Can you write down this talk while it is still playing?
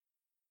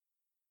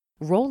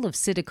Role of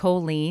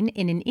citicoline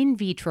in an in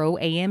vitro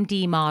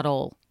AMD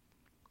model.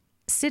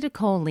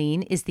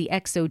 Citicoline is the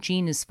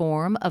exogenous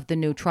form of the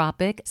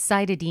nootropic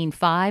cytidine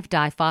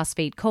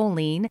 5-diphosphate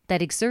choline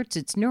that exerts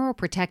its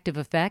neuroprotective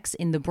effects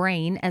in the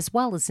brain as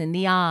well as in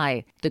the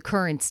eye. The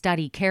current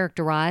study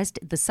characterized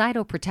the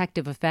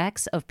cytoprotective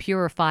effects of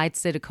purified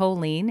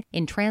citicoline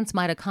in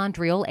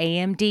transmitochondrial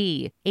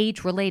AMD,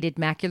 age-related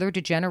macular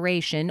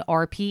degeneration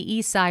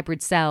RPE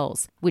cybrid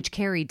cells, which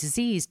carry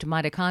diseased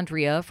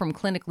mitochondria from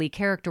clinically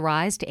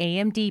characterized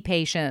AMD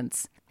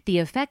patients. The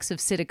effects of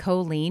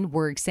citicoline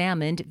were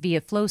examined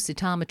via flow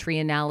cytometry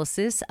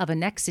analysis of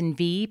annexin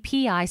V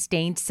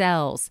PI-stained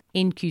cells,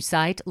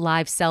 InQCyte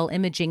live cell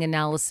imaging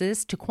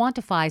analysis to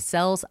quantify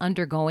cells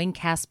undergoing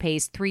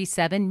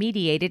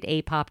caspase-3-7-mediated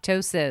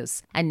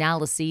apoptosis,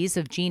 analyses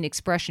of gene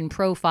expression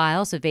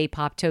profiles of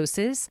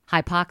apoptosis,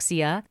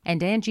 hypoxia, and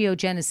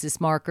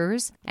angiogenesis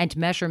markers, and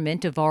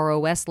measurement of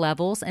ROS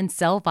levels and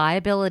cell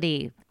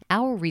viability.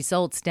 Our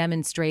results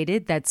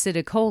demonstrated that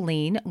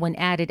citicoline, when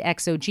added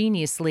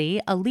exogenously,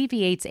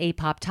 alleviates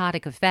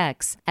apoptotic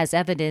effects, as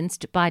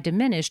evidenced by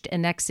diminished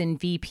annexin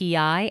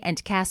VPI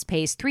and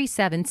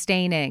caspase-3-7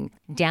 staining,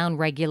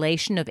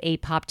 downregulation of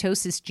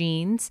apoptosis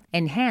genes,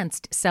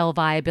 enhanced cell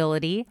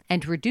viability,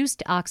 and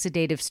reduced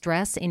oxidative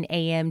stress in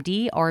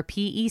AMD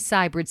RPE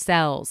cybrid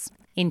cells.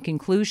 In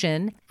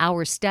conclusion,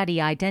 our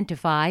study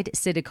identified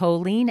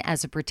citicoline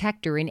as a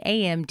protector in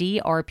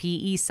AMD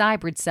RPE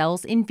cybrid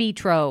cells in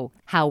vitro.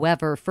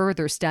 However,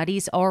 further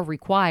studies are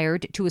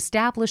required to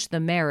establish the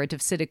merit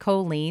of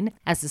citicoline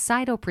as a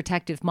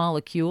cytoprotective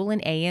molecule in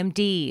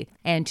AMD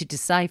and to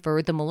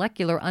decipher the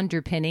molecular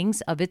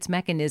underpinnings of its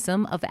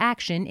mechanism of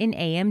action in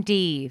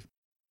AMD.